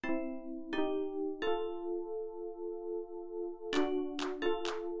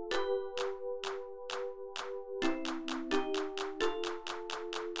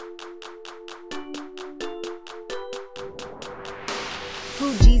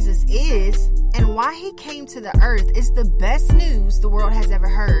Jesus is and why he came to the earth is the best news the world has ever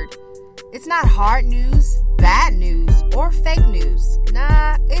heard. It's not hard news, bad news, or fake news.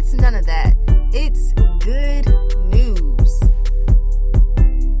 Nah, it's none of that. It's good news.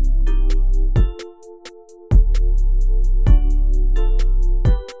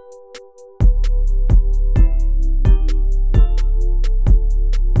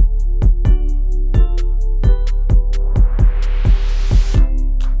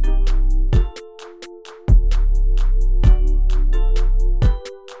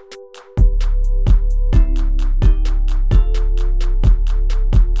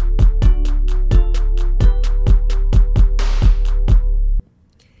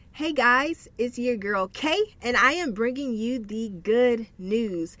 Hey guys, it's your girl Kay, and I am bringing you the good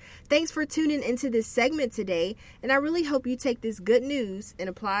news. Thanks for tuning into this segment today, and I really hope you take this good news and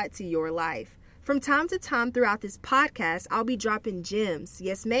apply it to your life. From time to time throughout this podcast, I'll be dropping gems.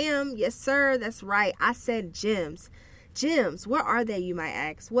 Yes, ma'am. Yes, sir. That's right. I said gems. Gems, what are they, you might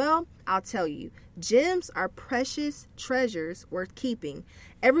ask? Well, I'll tell you. Gems are precious treasures worth keeping.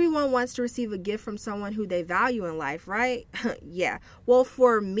 Everyone wants to receive a gift from someone who they value in life, right? Yeah. Well,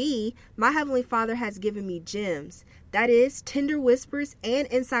 for me, my Heavenly Father has given me gems. That is, tender whispers and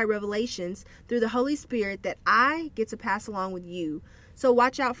inside revelations through the Holy Spirit that I get to pass along with you. So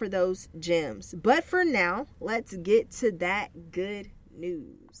watch out for those gems. But for now, let's get to that good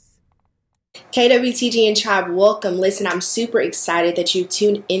news. KWTG and Tribe, welcome. Listen, I'm super excited that you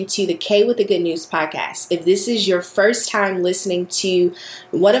tuned into the K with the Good News podcast. If this is your first time listening to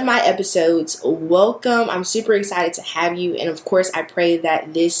one of my episodes, welcome. I'm super excited to have you. And of course, I pray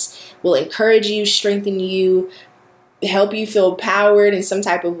that this will encourage you, strengthen you, help you feel powered in some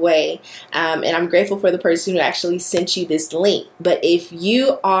type of way. And I'm grateful for the person who actually sent you this link. But if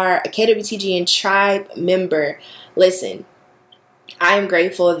you are a KWTG and Tribe member, listen, I am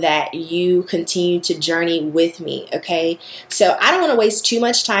grateful that you continue to journey with me, okay? So I don't want to waste too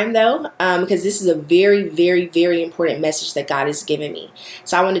much time, though, because this is a very, very, very important message that God has given me.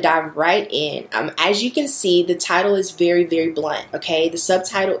 So I want to dive right in. As you can see, the title is very, very blunt, okay? The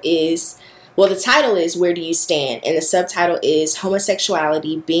title is, Where Do You Stand? And the subtitle is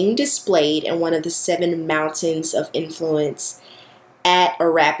Homosexuality Being Displayed in One of the 7 Mountains of Influence at a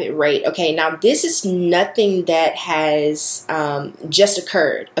Rapid Rate. Okay, now this is nothing that has just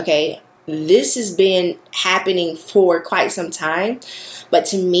occurred. Okay, this has been happening for quite some time, but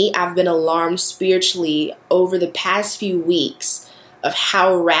to me, I've been alarmed spiritually over the past few weeks of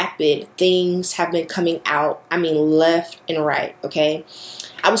how rapid things have been coming out. I mean, left and right. Okay,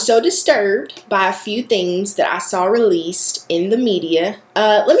 I was so disturbed by a few things that I saw released in the media.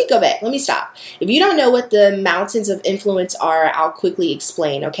 Let me go back. Let me stop. If you don't know what the mountains of influence are, I'll quickly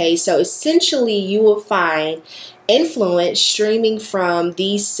explain. Okay, so essentially you will find influence streaming from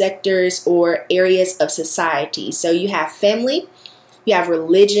these sectors or areas of society. So you have family, you have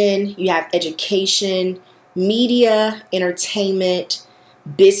religion, you have education, media, entertainment,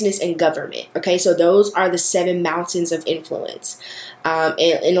 business, and government. Okay, so those are the 7 mountains of influence.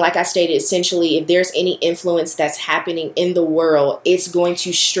 And like I stated, essentially, if there's any influence that's happening in the world, it's going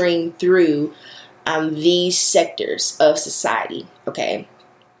to stream through these sectors of society. Okay,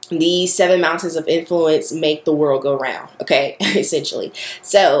 these 7 mountains of influence make the world go round. Okay, essentially.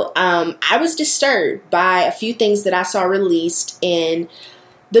 So I was disturbed by a few things that I saw released in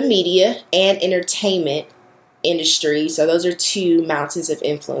the media and entertainment industry. So those are 2 mountains of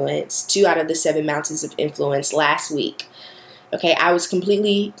influence, 2 out of the 7 mountains of influence last week. Okay, I was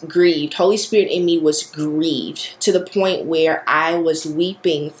completely grieved. Holy Spirit in me was grieved to the point where I was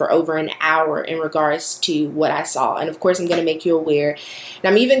weeping for over an hour in regards to what I saw. And of course, I'm going to make you aware. And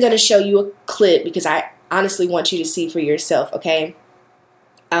I'm even going to show you a clip because I honestly want you to see for yourself. Okay.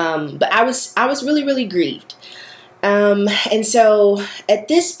 But I was really, really grieved. And so at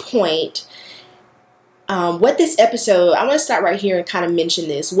this point, what this episode, I want to start right here and kind of mention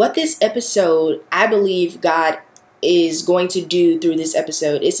this. What this episode, I believe God is going to do through this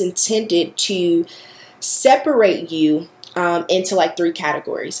episode is intended to separate you into like 3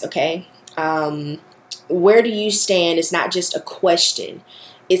 categories, okay? Where do you stand is not just a question.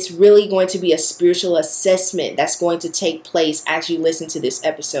 It's really going to be a spiritual assessment that's going to take place as you listen to this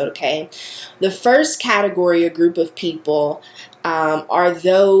episode, okay? The first category or group of people are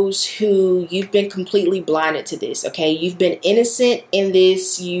those who you've been completely blinded to this, okay? You've been innocent in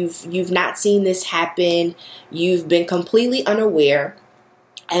this. You've not seen this happen. You've been completely unaware.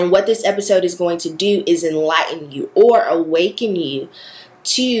 And what this episode is going to do is enlighten you or awaken you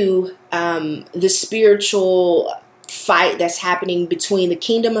to the spiritual fight that's happening between the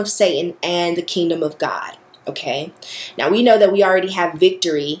kingdom of Satan and the kingdom of God. Okay. Now we know that we already have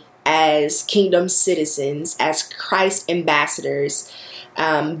victory as kingdom citizens, as Christ ambassadors.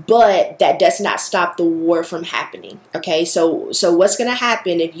 But that does not stop the war from happening. Okay, so what's going to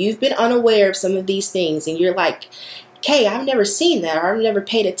happen if you've been unaware of some of these things and you're like, okay, I've never seen that, or I've never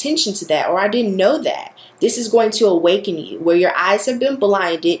paid attention to that, or I didn't know that. This is going to awaken you. Where your eyes have been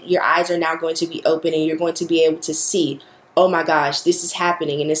blinded, your eyes are now going to be open, and you're going to be able to see, oh my gosh, this is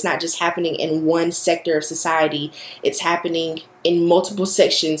happening. And it's not just happening in one sector of society. It's happening in multiple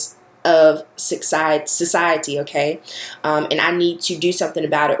sections of society, okay? And I need to do something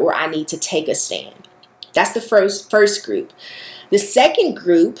about it, or I need to take a stand. That's the first group. The second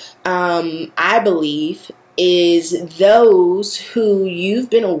group, I believe, is those who you've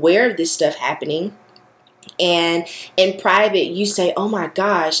been aware of this stuff happening, and in private you say, oh my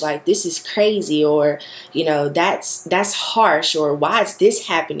gosh, like this is crazy, or that's harsh, or why is this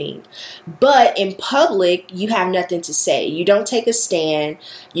happening? But in public you have nothing to say. You don't take a stand.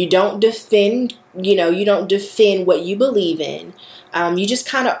 You don't defend what you believe in. You just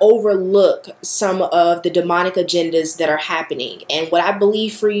kind of overlook some of the demonic agendas that are happening. And what I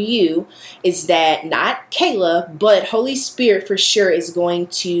believe for you is that not Kayla, but Holy Spirit for sure is going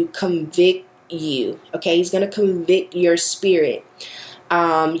to convict you. Okay, he's going to convict your spirit.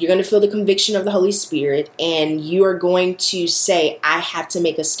 You're going to feel the conviction of the Holy Spirit, and you are going to say, I have to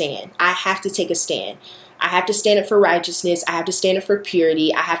make a stand. I have to take a stand. I have to stand up for righteousness. I have to stand up for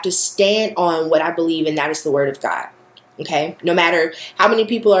purity. I have to stand on what I believe, and that is the word of God. Okay, no matter how many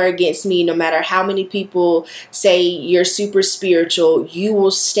people are against me, no matter how many people say you're super spiritual, you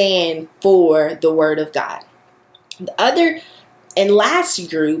will stand for the word of God. The other and last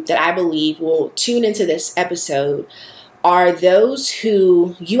group that I believe will tune into this episode are those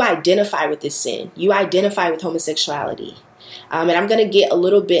who you identify with this sin. You identify with homosexuality. And I'm going to get a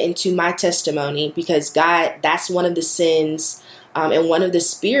little bit into my testimony, because God, that's one of the sins and one of the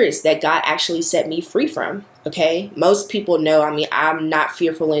spirits that God actually set me free from. Okay, most people know, I'm not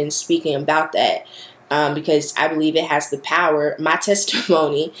fearful in speaking about that because I believe it has the power. My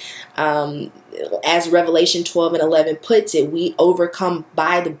testimony, as Revelation 12:11 puts it, we overcome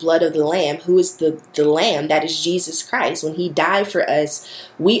by the blood of the Lamb. Who is the Lamb? That is Jesus Christ. When he died for us,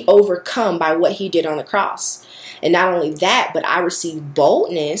 we overcome by what he did on the cross. And not only that, but I received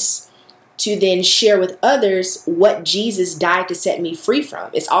boldness to then share with others what Jesus died to set me free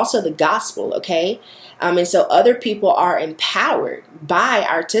from. It's also the gospel, okay? And so other people are empowered by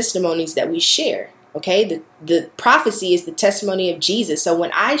our testimonies that we share, okay? The prophecy is the testimony of Jesus. So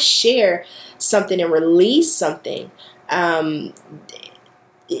when I share something and release something,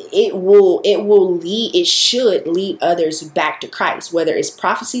 it should lead others back to Christ, whether it's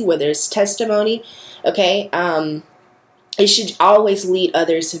prophecy, whether it's testimony, okay? It should always lead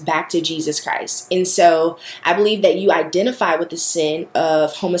others back to Jesus Christ. And so I believe that you identify with the sin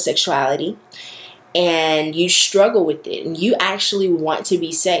of homosexuality and you struggle with it, and you actually want to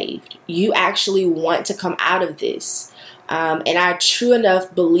be saved. You actually want to come out of this. And I true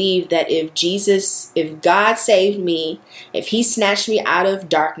enough believe that if God saved me, if he snatched me out of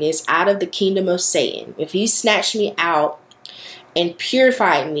darkness, out of the kingdom of Satan, if he snatched me out and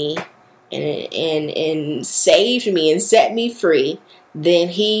purified me and saved me and set me free, then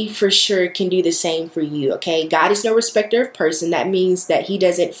he for sure can do the same for you. Okay, God is no respecter of person. That means that he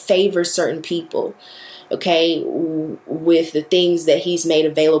doesn't favor certain people, okay, with the things that he's made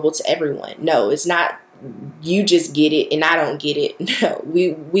available to everyone. No, it's not you just get it and I don't get it. No,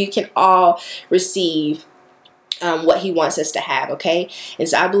 we can all receive what he wants us to have, okay? And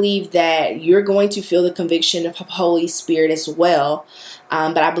so I believe that you're going to feel the conviction of Holy Spirit as well.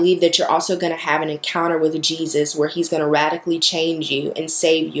 But I believe that you're also going to have an encounter with Jesus where he's going to radically change you and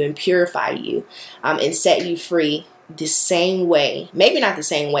save you and purify you and set you free the same way. Maybe not the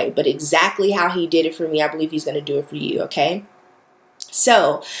same way, but exactly how he did it for me. I believe he's going to do it for you, okay?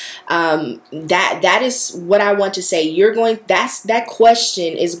 So that is what I want to say. That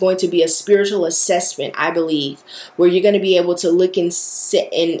question is going to be a spiritual assessment, I believe, where you're going to be able to look and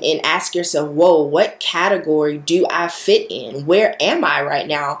sit and ask yourself, whoa, what category do I fit in? Where am I right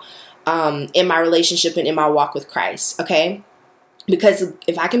now in my relationship and in my walk with Christ? Okay, because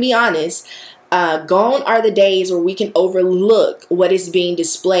if I can be honest, gone are the days where we can overlook what is being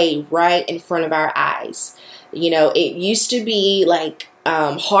displayed right in front of our eyes. You know, it used to be like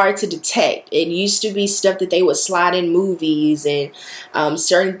hard to detect. It used to be stuff that they would slide in movies and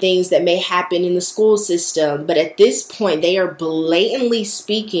certain things that may happen in the school system. But at this point, they are blatantly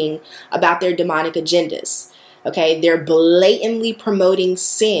speaking about their demonic agendas. Okay, they're blatantly promoting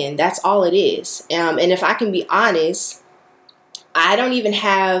sin. That's all it is. And if I can be honest, I don't even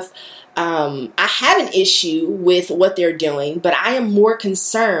have I have an issue with what they're doing, but I am more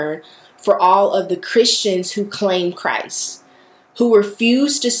concerned for all of the Christians who claim Christ, who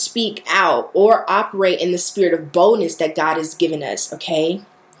refuse to speak out or operate in the spirit of boldness that God has given us, okay?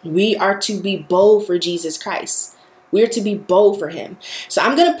 We are to be bold for Jesus Christ. We are to be bold for him. So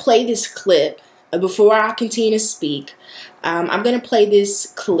I'm going to play this clip before I continue to speak. I'm going to play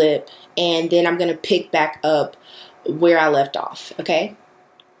this clip and then I'm going to pick back up where I left off, okay?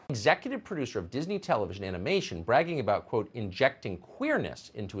 Executive producer of Disney Television Animation bragging about, quote, injecting queerness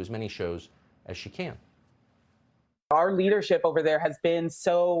into as many shows as she can. Our leadership over there has been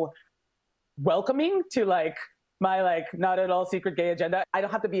so welcoming to my not at all secret gay agenda. I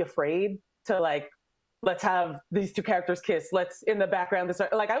don't have to be afraid to let's have these two characters kiss. Let's in the background.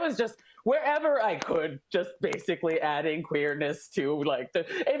 I was just wherever I could, just basically adding queerness to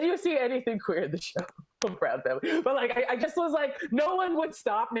if you see anything queer in the show, I'm proud family. But I just was no one would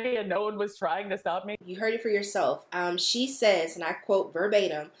stop me and no one was trying to stop me. You heard it for yourself. She says, and I quote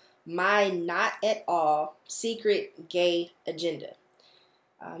verbatim, my not at all secret gay agenda.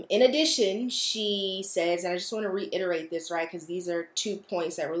 In addition, she says, and I just want to reiterate this, right, because these are 2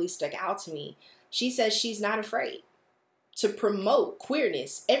 points that really stuck out to me. She says she's not afraid to promote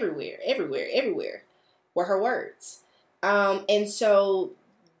queerness everywhere were her words. And so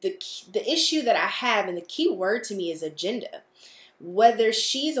the issue that I have, and the key word to me is agenda. Whether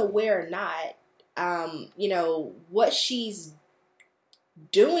she's aware or not, what she's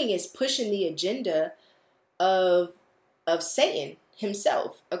doing is pushing the agenda of Satan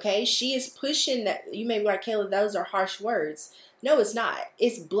himself, okay? She is pushing that. You may be like, Kayla, those are harsh words. No, it's not.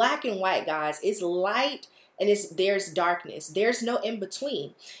 It's black and white, guys. It's light and there's darkness. There's no in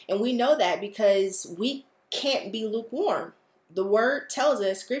between. And we know that because we can't be lukewarm. The word tells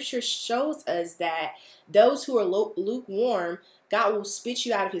us, scripture shows us that those who are lukewarm, God will spit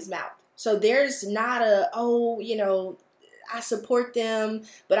you out of his mouth. So there's not I support them,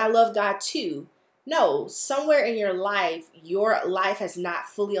 but I love God too. No, somewhere in your life has not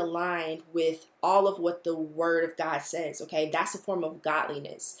fully aligned with all of what the word of God says, okay? That's a form of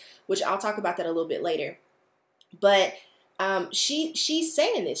godliness, which I'll talk about that a little bit later. But she's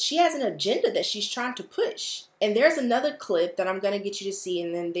saying this. She has an agenda that she's trying to push. And there's another clip that I'm going to get you to see.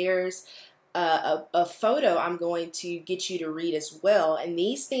 And then there's a photo I'm going to get you to read as well. And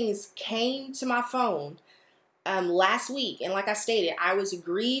these things came to my phone last week. And like I stated, I was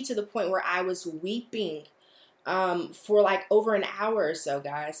grieved to the point where I was weeping for over an hour or so,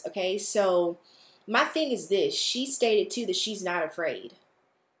 guys. Okay, so my thing is this. She stated too that she's not afraid.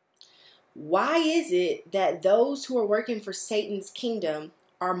 Why is it that those who are working for Satan's kingdom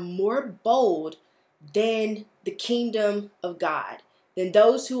are more bold than the kingdom of God, than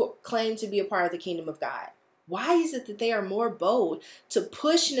those who claim to be a part of the kingdom of God? Why is it that they are more bold to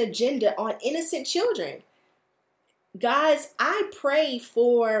push an agenda on innocent children? Guys, I pray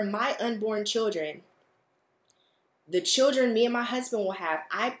for my unborn children. The children me and my husband will have,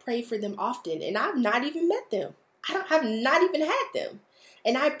 I pray for them often, and I've not even met them. I have not even had them.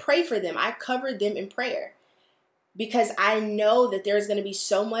 And I pray for them. I cover them in prayer because I know that there's going to be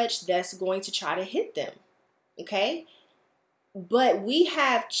so much that's going to try to hit them. Okay? But we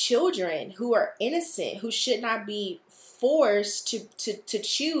have children who are innocent, who should not be forced to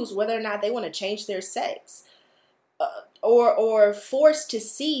choose whether or not they want to change their sex. Or forced to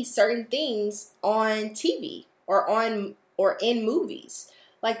see certain things on TV or in movies.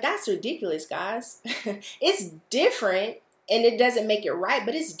 That's ridiculous, guys. It's different, and it doesn't make it right,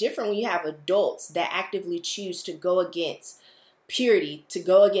 but it's different when you have adults that actively choose to go against purity, to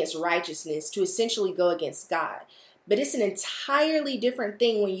go against righteousness, to essentially go against God. But it's an entirely different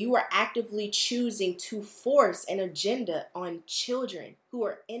thing when you are actively choosing to force an agenda on children who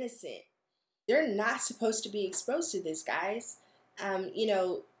are innocent. They're not supposed to be exposed to this, guys.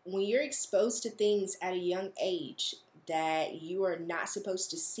 When you're exposed to things at a young age that you are not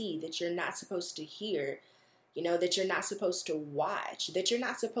supposed to see, that you're not supposed to hear, that you're not supposed to watch, that you're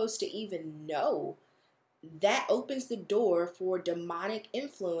not supposed to even know, that opens the door for demonic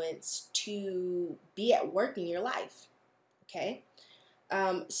influence to be at work in your life. Okay?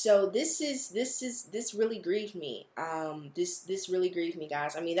 So this really grieved me. This really grieved me,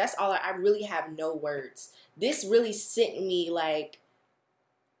 guys. I mean, that's all. I really have no words. This really sent me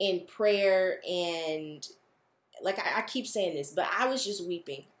in prayer, and I keep saying this, but I was just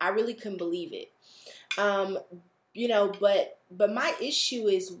weeping. I really couldn't believe it. But my issue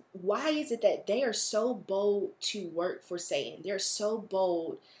is, why is it that they are so bold to work for Satan? They're so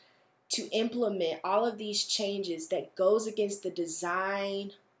bold to implement all of these changes that goes against the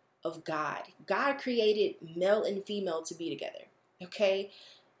design of God. God created male and female to be together, okay?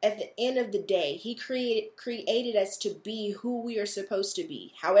 at the end of the day, he created us to be who we are supposed to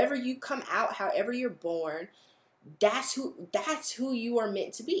be. However you come out, however you're born, that's who you are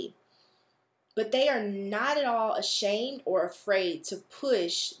meant to be. But they are not at all ashamed or afraid to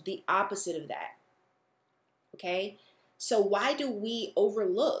push the opposite of that. Okay? So why do we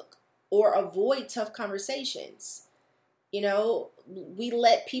overlook or avoid tough conversations? You know, we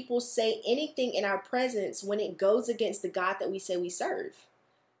let people say anything in our presence when it goes against the God that we say we serve.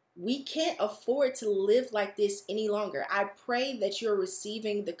 We can't afford to live like this any longer. I pray that you're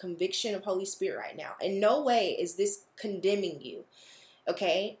receiving the conviction of Holy Spirit right now. In no way is this condemning you,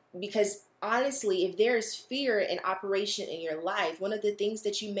 okay? Because honestly, if there is fear in operation in your life, one of the things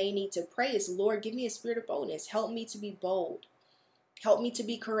that you may need to pray is, Lord, give me a spirit of boldness. Help me to be bold. Help me to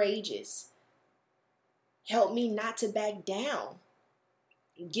be courageous. Help me not to back down.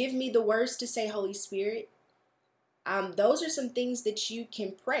 Give me the words to say, Holy Spirit. Those are some things that you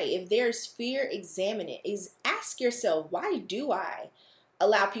can pray. If there's fear, examine it. Ask yourself, why do I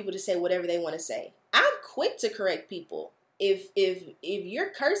allow people to say whatever they want to say? I'm quick to correct people. If you're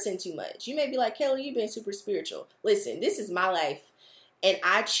cursing too much, you may be like, Kelly, you've been super spiritual. Listen, this is my life, and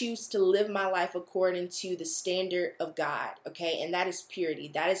I choose to live my life according to the standard of God, okay? And that is purity,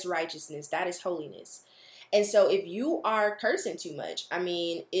 that is righteousness, that is holiness. And so if you are cursing too much, I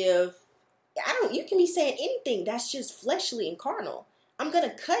mean, you can be saying anything that's just fleshly and carnal. I'm going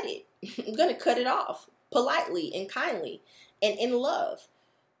to cut it. I'm going to cut it off politely and kindly and in love.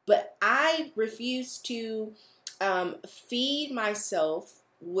 But I refuse to feed myself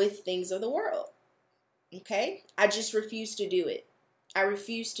with things of the world. Okay? I just refuse to do it. I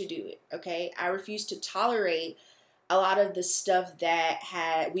refuse to do it. Okay? I refuse to tolerate a lot of the stuff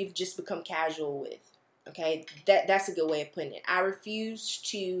that we've just become casual with. Okay? That's a good way of putting it. I refuse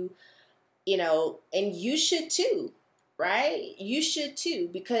to, and you should too, right? You should too,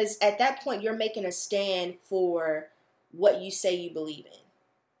 because at that point you're making a stand for what you say you believe in.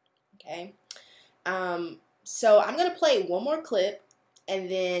 Okay? So I'm going to play one more clip, and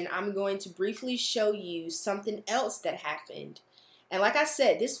then I'm going to briefly show you something else that happened. And like I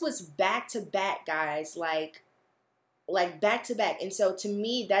said, this was back to back, guys, like back to back. And so to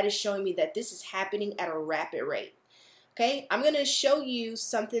me, that is showing me that this is happening at a rapid rate. Okay, I'm going to show you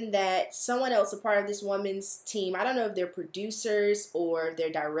something that someone else, a part of this woman's team, I don't know if they're producers or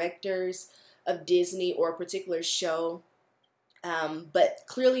they're directors of Disney or a particular show, but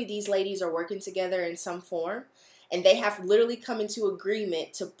clearly these ladies are working together in some form, and they have literally come into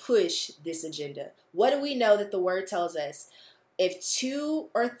agreement to push this agenda. What do we know that the word tells us? If 2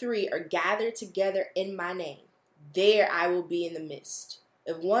 or 3 are gathered together in my name, there I will be in the midst.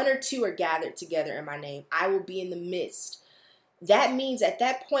 If 1 or 2 are gathered together in my name, I will be in the midst. That means at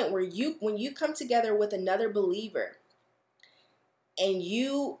that point when you come together with another believer and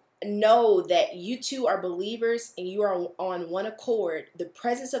you know that you two are believers and you are on one accord, the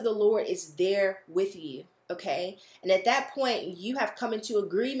presence of the Lord is there with you. Okay. And at that point, you have come into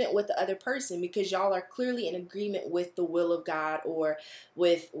agreement with the other person because y'all are clearly in agreement with the will of God or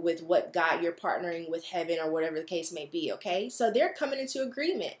with what God you're partnering with, heaven, or whatever the case may be. Okay. So they're coming into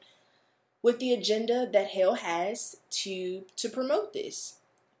agreement with the agenda that hell has to promote this.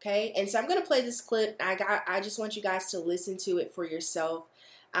 Okay. And so I'm going to play this clip. I just want you guys to listen to it for yourself.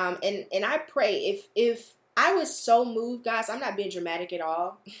 And I pray if I was so moved, guys, I'm not being dramatic at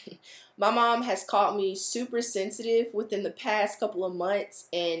all. My mom has called me super sensitive within the past couple of months.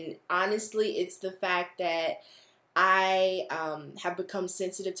 And honestly, it's the fact that I have become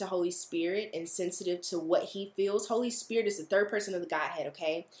sensitive to Holy Spirit and sensitive to what he feels. Holy Spirit is the third person of the Godhead,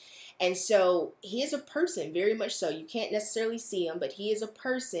 okay? And so he is a person, very much so. You can't necessarily see him, but he is a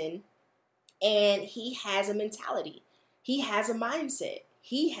person, and he has a mentality. He has a mindset.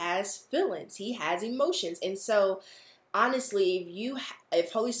 He has feelings. He has emotions. And so, honestly,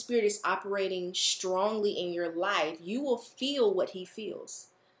 if Holy Spirit is operating strongly in your life, you will feel what he feels.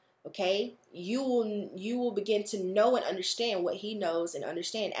 Okay? You will begin to know and understand what he knows and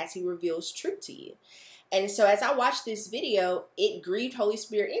understand as he reveals truth to you. And so as I watched this video, it grieved Holy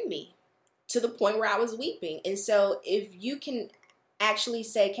Spirit in me to the point where I was weeping. And so if you can actually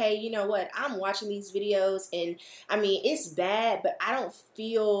say, hey, you know what, I'm watching these videos and I mean, it's bad, but I don't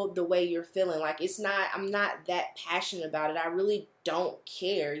feel the way you're feeling. Like I'm not that passionate about it. I really don't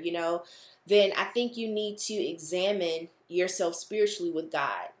care, then I think you need to examine yourself spiritually with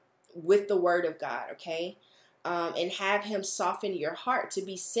God, with the word of God. Okay. And have him soften your heart to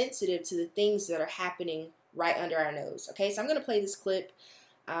be sensitive to the things that are happening right under our nose. Okay. So I'm going to play this clip.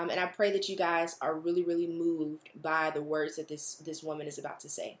 And I pray that you guys are really, really moved by the words that this woman is about to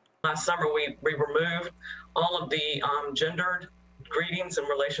say. Last summer, we removed all of the gendered greetings in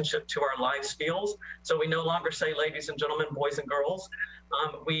relationship to our live spiels. So we no longer say ladies and gentlemen, boys and girls.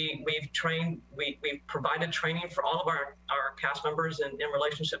 We've provided training for all of our cast members in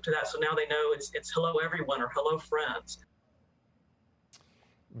relationship to that. So now they know it's hello everyone or hello friends.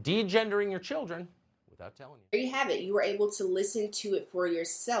 Degendering your children without telling you. There you have it. You were able to listen to it for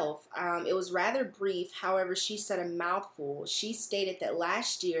yourself. It was rather brief. However, she said a mouthful. She stated that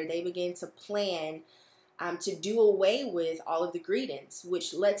last year they began to plan to do away with all of the greetings,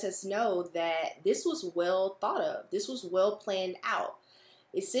 which lets us know that this was well thought of. This was well planned out.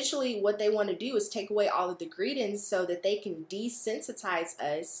 Essentially, what they want to do is take away all of the greetings so that they can desensitize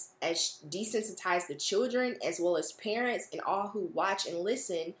us, desensitize the children as well as parents and all who watch and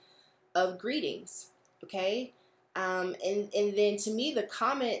listen of greetings. Okay? And then to me, the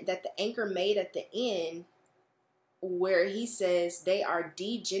comment that the anchor made at the end where he says they are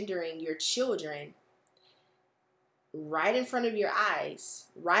degendering your children right in front of your eyes,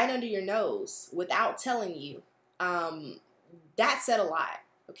 right under your nose, without telling you, that said a lot.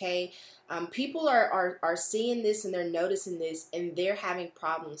 Okay, people are seeing this and they're noticing this and they're having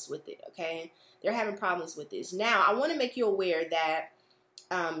problems with it. Okay, they're having problems with this. Now, I want to make you aware that,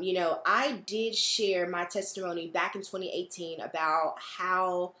 I did share my testimony back in 2018 about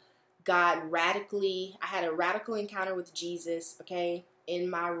how God I had a radical encounter with Jesus. Okay, in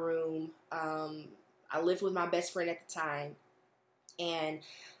my room. I lived with my best friend at the time, and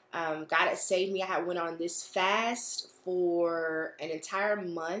God had saved me. I had went on this fast for an entire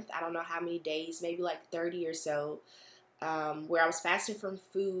month. I don't know how many days, maybe like 30 or so, where I was fasting from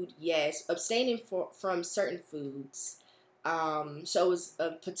food, yes, abstaining from certain foods. So it was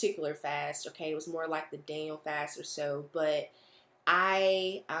a particular fast, okay? It was more like the Daniel fast or so, but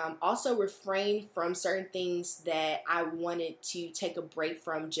I also refrained from certain things that I wanted to take a break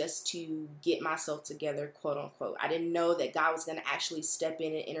from just to get myself together, quote unquote. I didn't know that God was going to actually step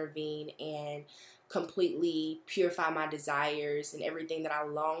in and intervene and completely purify my desires and everything that I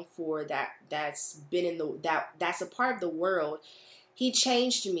long for that's a part of the world. He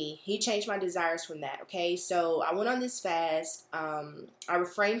changed me. He changed my desires from that. Okay. So I went on this fast. I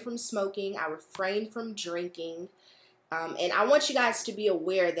refrained from smoking. I refrained from drinking. And I want you guys to be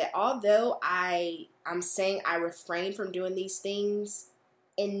aware that although I'm saying I refrained from doing these things,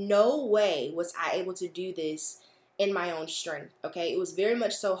 in no way was I able to do this in my own strength. Okay. It was very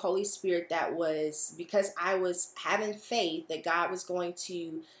much so Holy Spirit that was, because I was having faith that God was going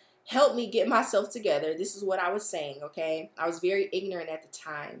to help me get myself together. This is what I was saying. Okay. I was very ignorant at the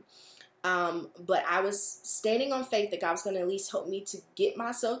time. But I was standing on faith that God was going to at least help me to get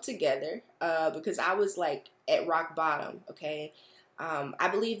myself together, because I was like at rock bottom. Okay. I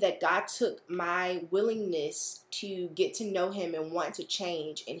believe that God took my willingness to get to know him and want to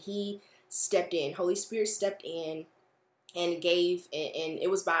change, and he stepped in. Holy Spirit stepped in and and it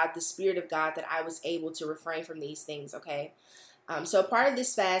was by the Spirit of God that I was able to refrain from these things. Okay. So part of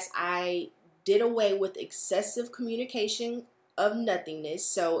this fast, I did away with excessive communication of nothingness.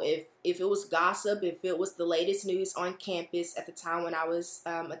 So if it was gossip, if it was the latest news on campus at the time when I was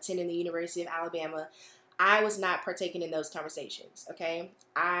attending the University of Alabama, I was not partaking in those conversations. Okay.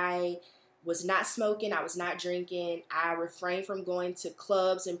 I was not smoking. I was not drinking. I refrained from going to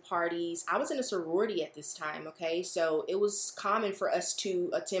clubs and parties. I was in a sorority at this time. Okay. So it was common for us to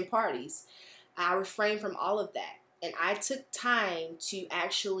attend parties. I refrained from all of that. And I took time to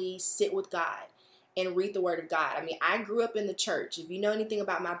actually sit with God and read the Word of God. I mean, I grew up in the church. If you know anything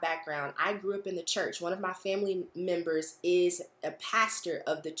about my background, I grew up in the church. One of my family members is a pastor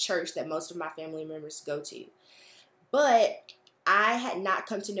of the church that most of my family members go to. But I had not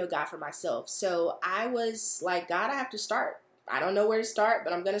come to know God for myself. So I was like, God, I have to start. I don't know where to start,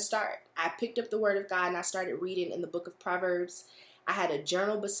 but I'm going to start. I picked up the Word of God and I started reading in the book of Proverbs. I had a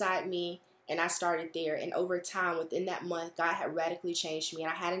journal beside me. And I started there. And over time, within that month, God had radically changed me.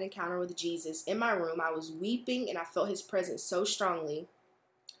 And I had an encounter with Jesus in my room. I was weeping and I felt his presence so strongly.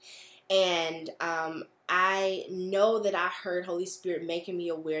 And I know that I heard Holy Spirit making me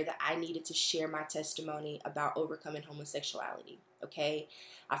aware that I needed to share my testimony about overcoming homosexuality. Okay.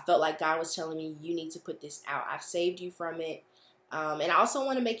 I felt like God was telling me, you need to put this out. I've saved you from it. And I also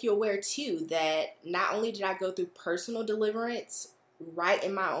want to make you aware too, that not only did I go through personal deliverance right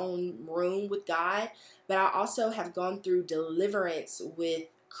in my own room with God, but I also have gone through deliverance with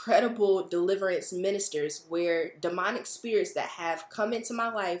credible deliverance ministers where demonic spirits that have come into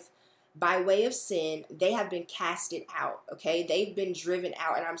my life by way of sin, they have been casted out. Okay. They've been driven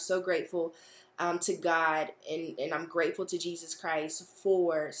out. And I'm so grateful to God and I'm grateful to Jesus Christ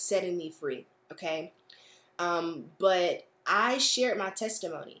for setting me free. Okay. But I shared my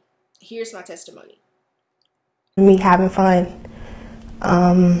testimony. Here's my testimony. Me having fun.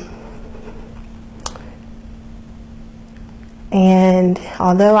 And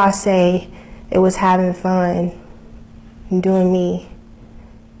although I say it was having fun and doing me,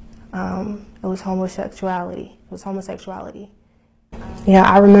 it was homosexuality. Yeah,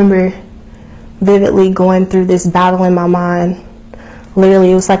 I remember vividly going through this battle in my mind.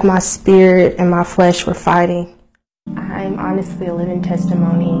 Literally, it was like my spirit and my flesh were fighting. I'm honestly a living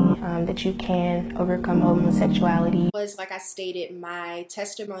testimony that you can overcome homosexuality. Was, like I stated, my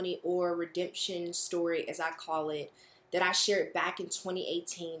testimony or redemption story, as I call it, that I shared back in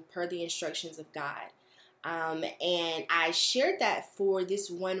 2018 per the instructions of God. And I shared that for this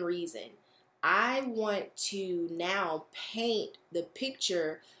one reason. I want to now paint the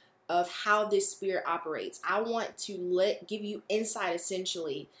picture of how this spirit operates. I want to give you insight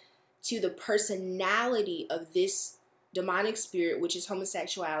essentially to the personality of this demonic spirit, which is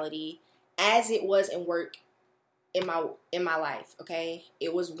homosexuality, as it was in work in my life. Okay,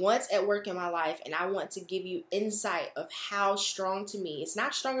 it was once at work in my life, and I want to give you insight of how strong, to me, it's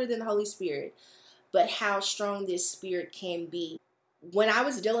not stronger than the Holy Spirit, but how strong this spirit can be. When I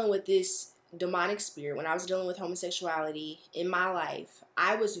was dealing with this demonic spirit, when I was dealing with homosexuality in my life,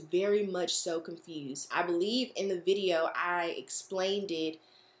 I was very much so confused. I believe in the video I explained it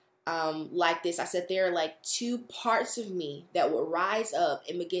like this. I said there are like two parts of me that would rise up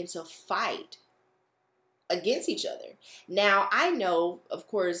and begin to fight against each other. Now, I know, of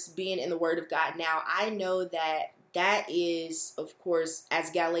course, being in the Word of God now, I know that is, of course,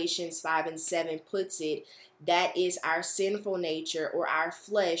 as Galatians 5:7 puts it, that is our sinful nature or our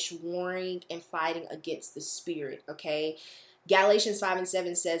flesh warring and fighting against the spirit, okay? Galatians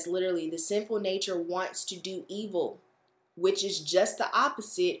 5:7 says literally, the sinful nature wants to do evil, which is just the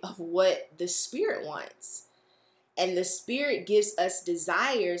opposite of what the spirit wants. And the spirit gives us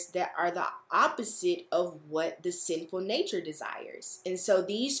desires that are the opposite of what the sinful nature desires. And so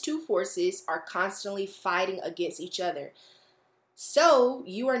these two forces are constantly fighting against each other. So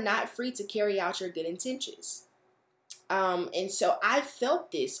you are not free to carry out your good intentions. And so I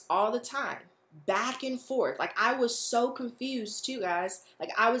felt this all the time, back and forth. Like, I was so confused too, guys.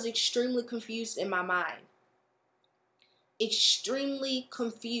 Like, I was extremely confused in my mind. Extremely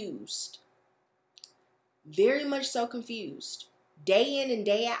confused. Very much so confused. Day in and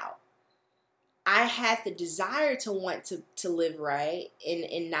day out. I had the desire to want to live right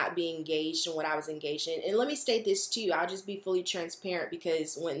and not be engaged in what I was engaged in. And let me state this too. I'll just be fully transparent,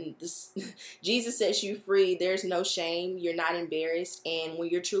 because when Jesus sets you free, there's no shame. You're not embarrassed. And when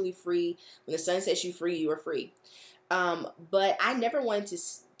you're truly free, when the Son sets you free, you are free. But I never wanted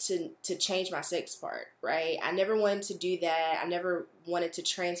to change my sex part, right? I never wanted to do that. I never wanted to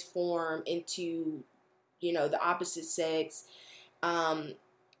transform into, the opposite sex.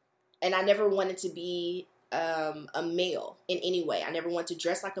 And I never wanted to be a male in any way. I never wanted to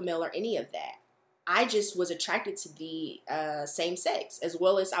dress like a male or any of that. I just was attracted to the same sex, as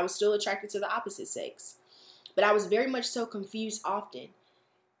well as I was still attracted to the opposite sex. But I was very much so confused often.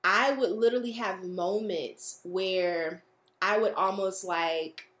 I would literally have moments where I would almost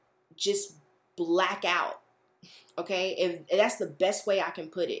like just black out. Okay, if that's the best way I can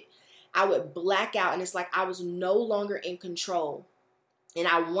put it. I would black out, and it's like I was no longer in control. And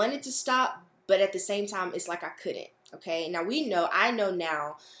I wanted to stop, but at the same time, it's like I couldn't. Okay, now I know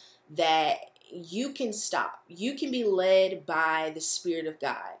now that you can stop. You can be led by the Spirit of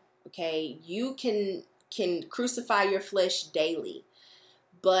God. Okay, you can crucify your flesh daily.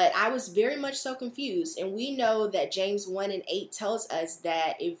 But I was very much so confused. And we know that James 1:8 tells us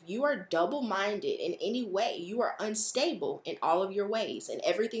that if you are double-minded in any way, you are unstable in all of your ways. And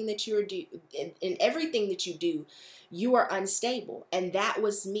everything that you do, you are unstable. And that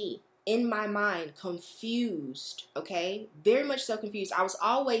was me in my mind, confused. Okay, very much so confused. I was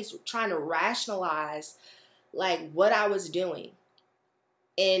always trying to rationalize like what I was doing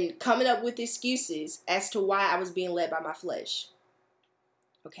and coming up with excuses as to why I was being led by my flesh.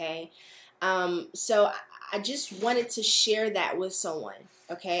 Okay, so I just wanted to share that with someone.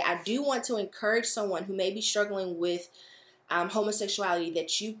 Okay, I do want to encourage someone who may be struggling with homosexuality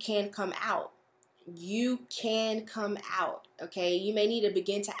that you can come out. You can come out. Okay, you may need to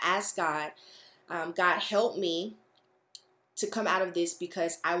begin to ask God, God, help me to come out of this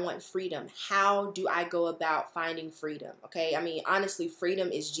because I want freedom. How do I go about finding freedom? Okay, I mean, honestly,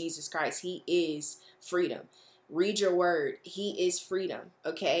 freedom is Jesus Christ. He is freedom. Read your word. He is freedom.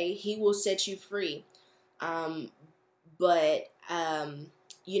 Okay, He will set you free. I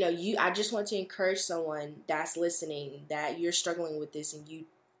just want to encourage someone that's listening that you're struggling with this and you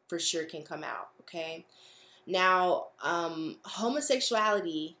for sure can come out. Okay, now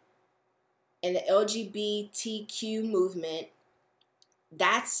homosexuality and the LGBTQ movement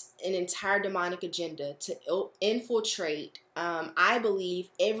That's an entire demonic agenda to infiltrate, I believe,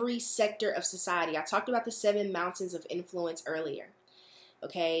 every sector of society. I talked about the 7 mountains of influence earlier.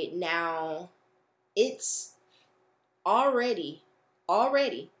 Okay, now it's already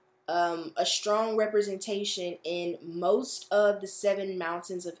a strong representation in most of the 7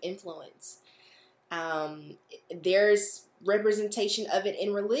 mountains of influence. There's representation of it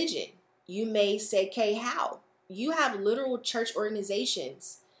in religion. You may say, Kay, how? You have literal church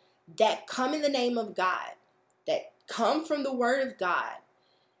organizations that come in the name of God, that come from the word of God,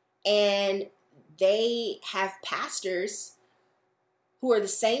 and they have pastors who are the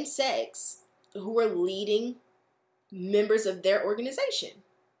same sex who are leading members of their organization.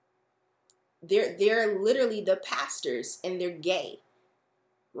 They're literally the pastors, and they're gay,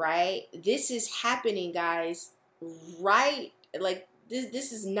 right? This is happening, guys, right? Like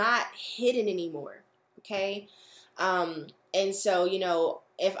this is not hidden anymore. Okay. And so,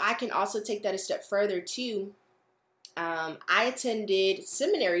 if I can also take that a step further too, I attended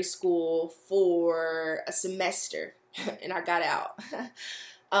seminary school for a semester and I got out,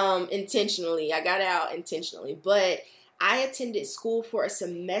 intentionally. I got out intentionally, but I attended school for a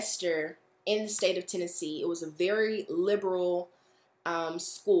semester in the state of Tennessee. It was a very liberal,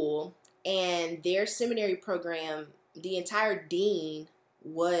 school, and their seminary program, the entire dean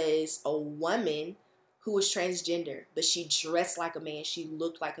was a woman who was transgender, but she dressed like a man. She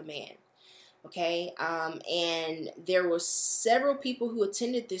looked like a man. Okay. And there were several people who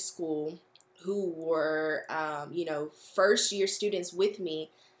attended this school who were, first year students with me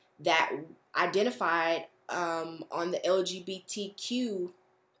that identified, on the LGBTQ,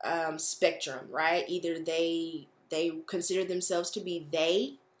 spectrum, right? Either they consider themselves to be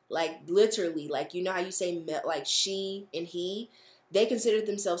they, like literally, like, how you say like she and he, they considered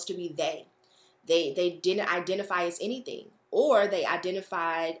themselves to be they. They didn't identify as anything, or they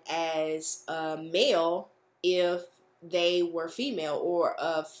identified as a male if they were female, or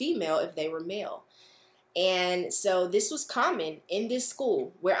a female if they were male. And so this was common in this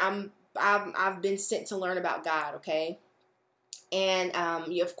school where I've been sent to learn about God. Okay. And,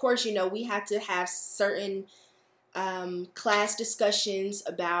 of course, we had to have certain, class discussions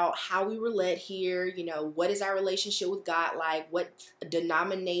about how we were led here. What is our relationship with God like? What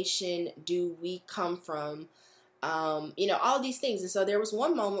denomination do we come from? All these things. And so there was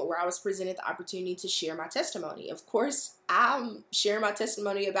one moment where I was presented the opportunity to share my testimony. Of course, I'm sharing my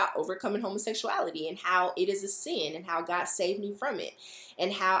testimony about overcoming homosexuality and how it is a sin and how God saved me from it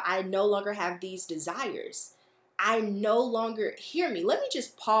and how I no longer have these desires. I no longer, hear me, let me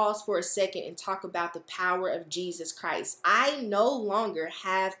just pause for a second and talk about the power of Jesus Christ. I no longer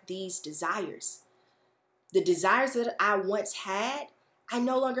have these desires. The desires that I once had, I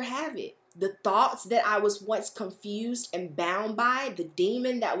no longer have it. The thoughts that I was once confused and bound by, the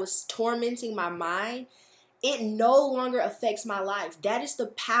demon that was tormenting my mind, it no longer affects my life. That is the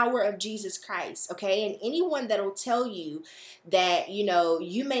power of Jesus Christ, okay? And anyone that'll tell you that,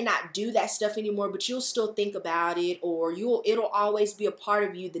 you may not do that stuff anymore, but you'll still think about it, or it'll always be a part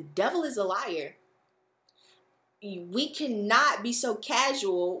of you. The devil is a liar. We cannot be so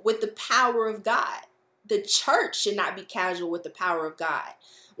casual with the power of God. The church should not be casual with the power of God.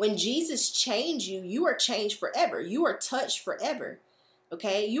 When Jesus changed you, you are changed forever. You are touched forever.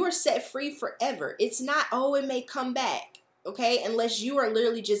 Okay, you are set free forever. It's not, it may come back, okay, unless you are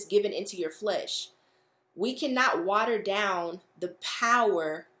literally just given into your flesh. We cannot water down the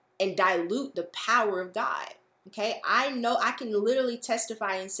power and dilute the power of God, okay? I know I can literally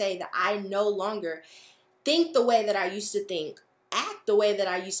testify and say that I no longer think the way that I used to think, act the way that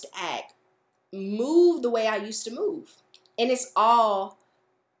I used to act, move the way I used to move. And it's all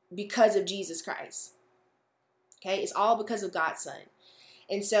because of Jesus Christ, okay? It's all because of God's Son.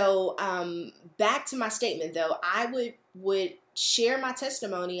 And so back to my statement, though, I would share my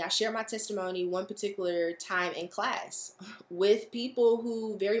testimony. I shared my testimony one particular time in class with people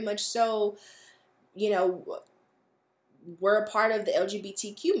who very much so, were a part of the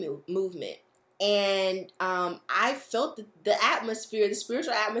LGBTQ movement. And I felt the atmosphere, the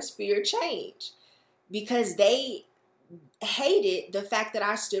spiritual atmosphere change because they hated the fact that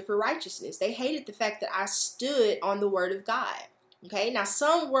I stood for righteousness. They hated the fact that I stood on the word of God. Okay, now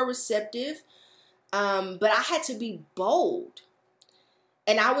some were receptive, but I had to be bold.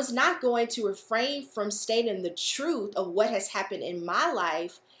 And I was not going to refrain from stating the truth of what has happened in my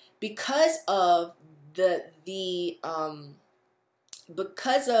life because of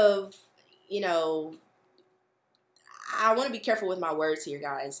I want to be careful with my words here,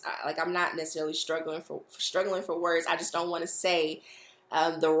 guys. I'm not necessarily struggling for words. I just don't want to say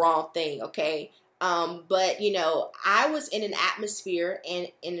the wrong thing, okay? But, you know, I was in an atmosphere and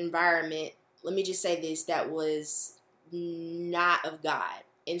an environment, let me just say this, that was not of God.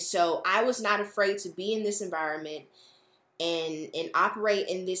 And so I was not afraid to be in this environment and operate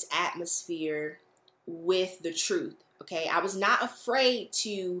in this atmosphere with the truth. Okay. I was not afraid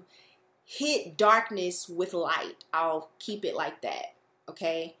to hit darkness with light. I'll keep it like that.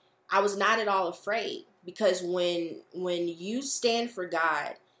 Okay. I was not at all afraid, because when you stand for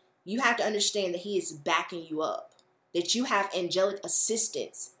God, you have to understand that he is backing you up, that you have angelic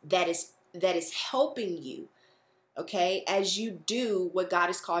assistance that is helping you. Okay. As you do what God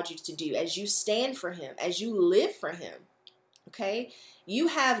has called you to do, as you stand for him, as you live for him. Okay. You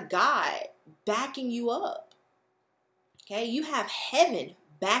have God backing you up. Okay. You have heaven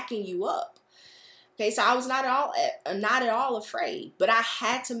backing you up. Okay. So I was not at all afraid, but I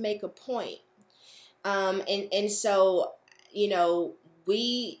had to make a point. And so, you know,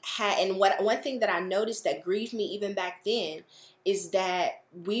 we had, and one thing that I noticed that grieved me even back then is that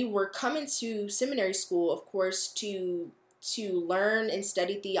we were coming to seminary school, of course, to learn and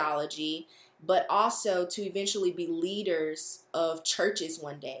study theology, but also to eventually be leaders of churches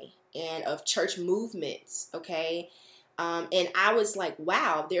one day and of church movements. Okay. And I was like,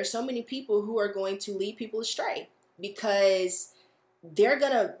 wow, there are so many people who are going to lead people astray, because they're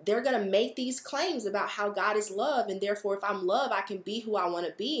gonna make these claims about how God is love, and therefore if I'm love, I can be who I want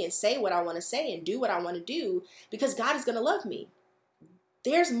to be and say what I want to say and do what I want to do, because God is gonna love me.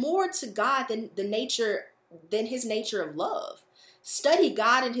 There's more to God than his nature of love. Study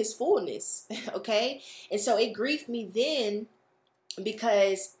God in his fullness. Okay. And so it grieved me then,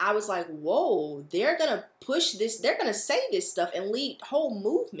 because I was like, whoa, they're gonna push this, they're gonna say this stuff and lead whole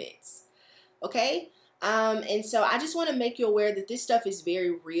movements. Okay. And so I just want to make you aware that this stuff is very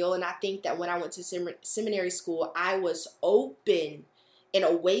real. And I think that when I went to seminary school, I was open and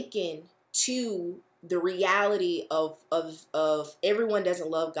awakened to the reality of everyone doesn't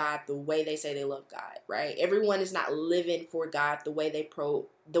love God the way they say they love God, right? Everyone is not living for God the way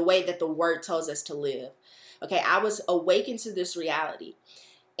that the word tells us to live. Okay. I was awakened to this reality.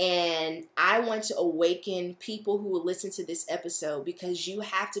 And I want to awaken people who will listen to this episode, because you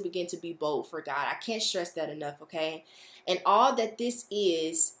have to begin to be bold for God. I can't stress that enough, okay? And all that this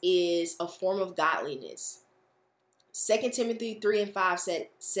is a form of godliness. 2 Timothy 3:5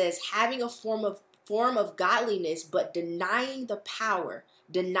 says having a form of godliness, but denying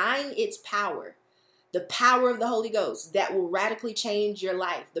its power, the power of the Holy Ghost that will radically change your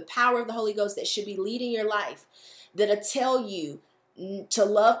life, the power of the Holy Ghost that should be leading your life, that'll tell you to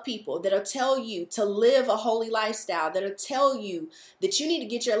love people, that'll tell you to live a holy lifestyle, that'll tell you that you need to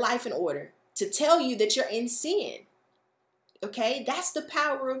get your life in order, to tell you that you're in sin. Okay, that's the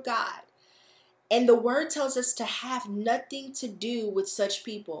power of God. And the word tells us to have nothing to do with such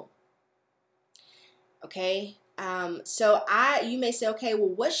people. Okay, so you may say, okay, well,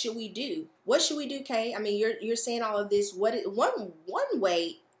 what should we do? What should we do, Kay? I mean, you're saying all of this. One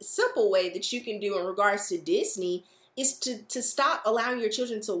way, simple way that you can do in regards to Disney is to stop allowing your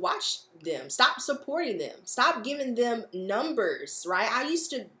children to watch them. Stop supporting them. Stop giving them numbers, right? I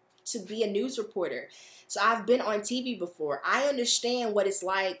used to be a news reporter, so I've been on TV before. I understand what it's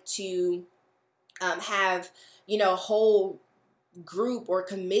like to have, a whole group or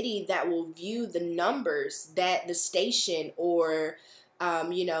committee that will view the numbers that the station or,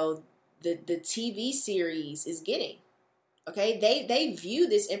 the TV series is getting. Okay, they view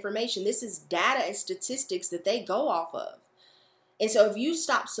this information. This is data and statistics that they go off of. And so if you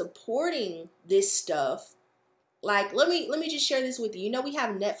stop supporting this stuff, like let me just share this with you. We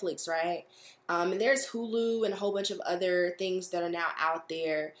have Netflix, right? And there's Hulu and a whole bunch of other things that are now out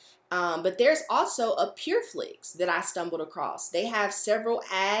there. But there's also a PureFlix that I stumbled across. They have several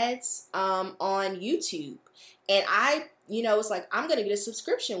ads on YouTube. And it's like, I'm going to get a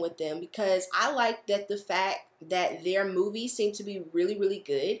subscription with them, because I like the fact that their movies seem to be really, really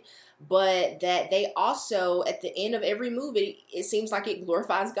good, but that they also, at the end of every movie, it seems like it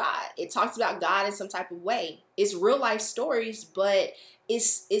glorifies God. It talks about God in some type of way. It's real life stories, but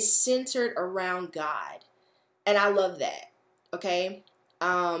it's centered around God. And I love that. Okay.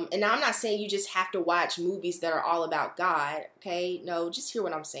 And now I'm not saying you just have to watch movies that are all about God. Okay. No, just hear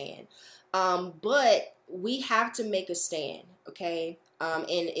what I'm saying. But we have to make a stand. Okay. And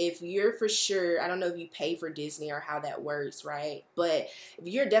if you're for sure, I don't know if you pay for Disney or how that works, right? But if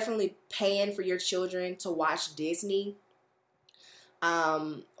you're definitely paying for your children to watch Disney,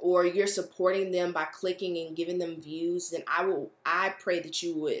 or you're supporting them by clicking and giving them views, then I pray that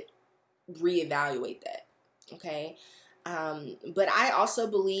you would reevaluate that. Okay. But I also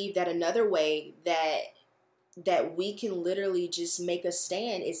believe that another way that that we can literally just make a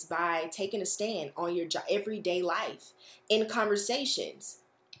stand is by taking a stand on your everyday life, in conversations,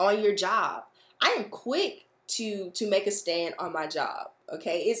 on your job. I am quick to make a stand on my job.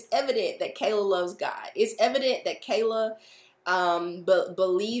 Okay, it's evident that Kayla loves God. It's evident that Kayla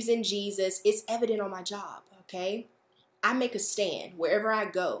believes in Jesus. It's evident on my job. Okay, I make a stand wherever I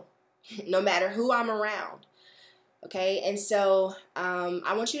go, no matter who I'm around. Okay, and so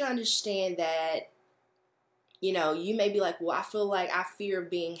I want you to understand that, you know, you may be like, well, I feel like I fear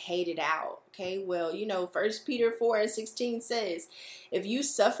being hated out. Okay, well, you know, 1 Peter 4:16 says, if you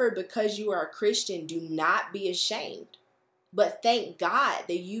suffer because you are a Christian, do not be ashamed, but thank God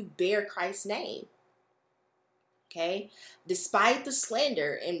that you bear Christ's name. Okay, despite the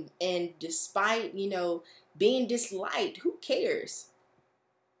slander and despite, you know, being disliked, who cares?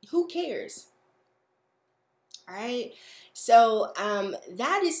 Who cares? All right. So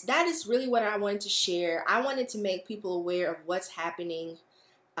that is really what I wanted to share. I wanted to make people aware of what's happening.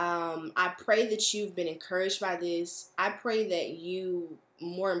 I pray that you've been encouraged by this. I pray that you,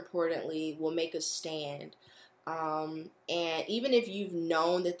 more importantly, will make a stand. And even if you've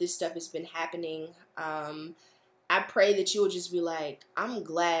known that this stuff has been happening, I pray that you will just be like, I'm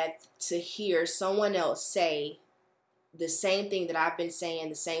glad to hear someone else say the same thing that I've been saying,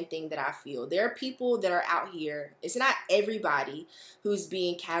 the same thing that I feel. There are people that are out here. It's not everybody who's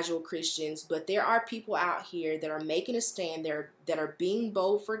being casual Christians, but there are people out here that are making a stand, that are being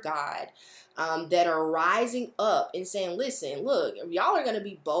bold for God, that are rising up and saying, listen, look, if y'all are going to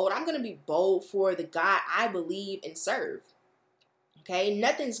be bold, I'm going to be bold for the God I believe and serve. Okay,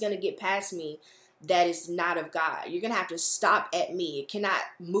 nothing's going to get past me that is not of God. You're going to have to stop at me. It cannot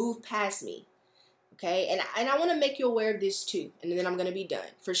move past me. Okay, and I want to make you aware of this too, and then I'm going to be done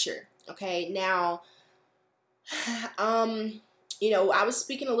for sure. Okay, now, you know, I was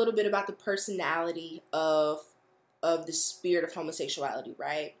speaking a little bit about the personality of the spirit of homosexuality,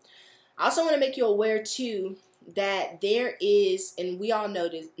 right? I also want to make you aware too that there is, and we all know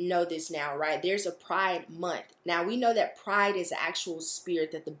this now, right? There's a Pride Month. Now, we know that pride is an actual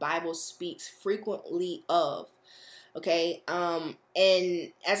spirit that the Bible speaks frequently of. Okay,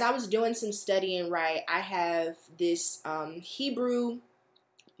 and as I was doing some studying, right, I have this Hebrew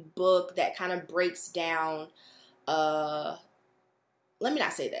book that kind of breaks down, let me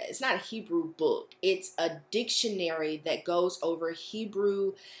not say that. It's not a Hebrew book. It's a dictionary that goes over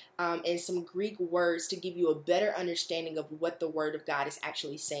Hebrew and some Greek words to give you a better understanding of what the Word of God is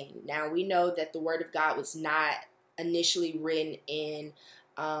actually saying. Now, we know that the Word of God was not initially written in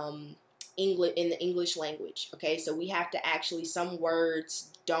the English language. Okay, so we have to actually, some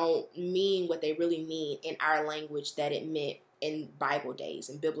words don't mean what they really mean in our language that it meant in Bible days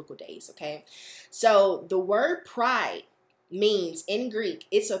and biblical days. Okay, so the word pride means in Greek,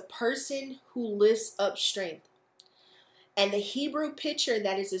 it's a person who lifts up strength. And the Hebrew picture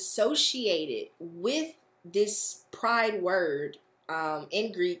that is associated with this pride word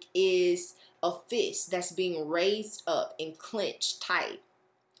in Greek is a fist that's being raised up and clenched tight.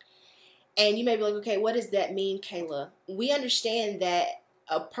 And you may be like, okay, what does that mean, Kayla? We understand that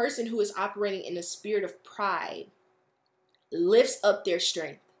a person who is operating in a spirit of pride lifts up their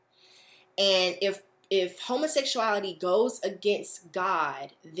strength. And if homosexuality goes against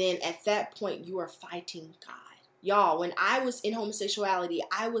God, then at that point you are fighting God. Y'all, when I was in homosexuality,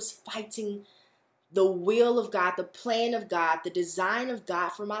 I was fighting the will of God, the plan of God, the design of God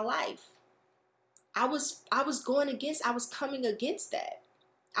for my life. I was coming against that.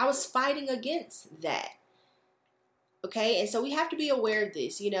 I was fighting against that. Okay, and so we have to be aware of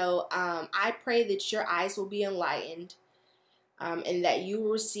this. You know, I pray that your eyes will be enlightened and that you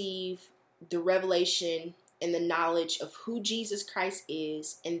will receive the revelation and the knowledge of who Jesus Christ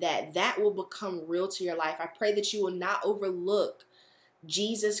is, and that will become real to your life. I pray that you will not overlook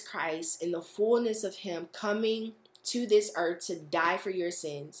Jesus Christ in the fullness of him coming to this earth to die for your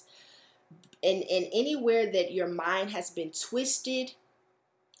sins. And anywhere that your mind has been twisted,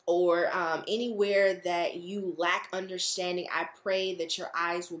 or anywhere that you lack understanding, I pray that your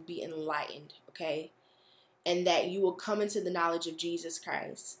eyes will be enlightened, okay? And that you will come into the knowledge of Jesus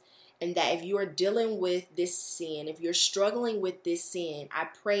Christ. And that if you are dealing with this sin, if you're struggling with this sin, I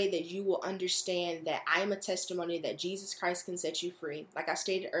pray that you will understand that I am a testimony that Jesus Christ can set you free. Like I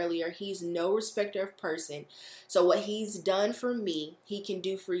stated earlier, he's no respecter of person. So what he's done for me, he can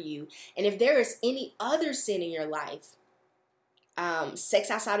do for you. And if there is any other sin in your life,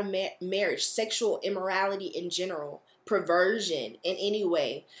 sex outside of marriage, sexual immorality in general, perversion in any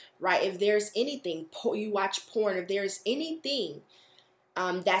way, right? If there's anything, you watch porn, if there's anything,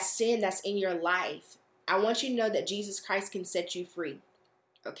 that sin that's in your life, I want you to know that Jesus Christ can set you free.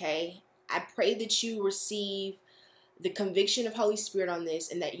 Okay. I pray that you receive the conviction of Holy Spirit on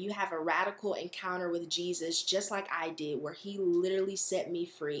this, and that you have a radical encounter with Jesus just like I did, where he literally set me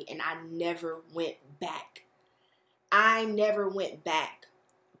free and I never went back. I never went back.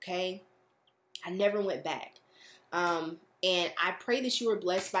 Okay? I never went back. And I pray that you were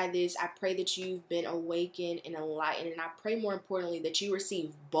blessed by this. I pray that you've been awakened and enlightened. And I pray more importantly that you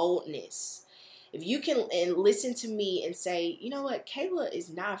receive boldness. If you can and listen to me and say, you know what, Kayla is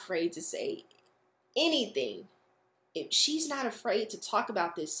not afraid to say anything. If she's not afraid to talk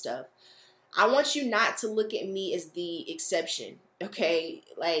about this stuff, I want you not to look at me as the exception, okay?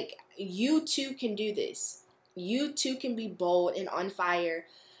 Like, you too can do this. You too can be bold and on fire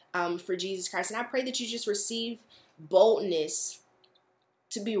for Jesus Christ. And I pray that you just receive boldness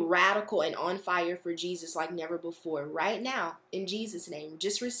to be radical and on fire for Jesus like never before. Right now, in Jesus' name,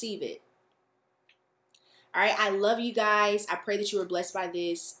 just receive it. All right, I love you guys. I pray that you were blessed by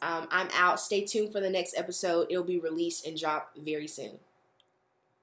this. I'm out. Stay tuned for the next episode. It'll be released and drop very soon.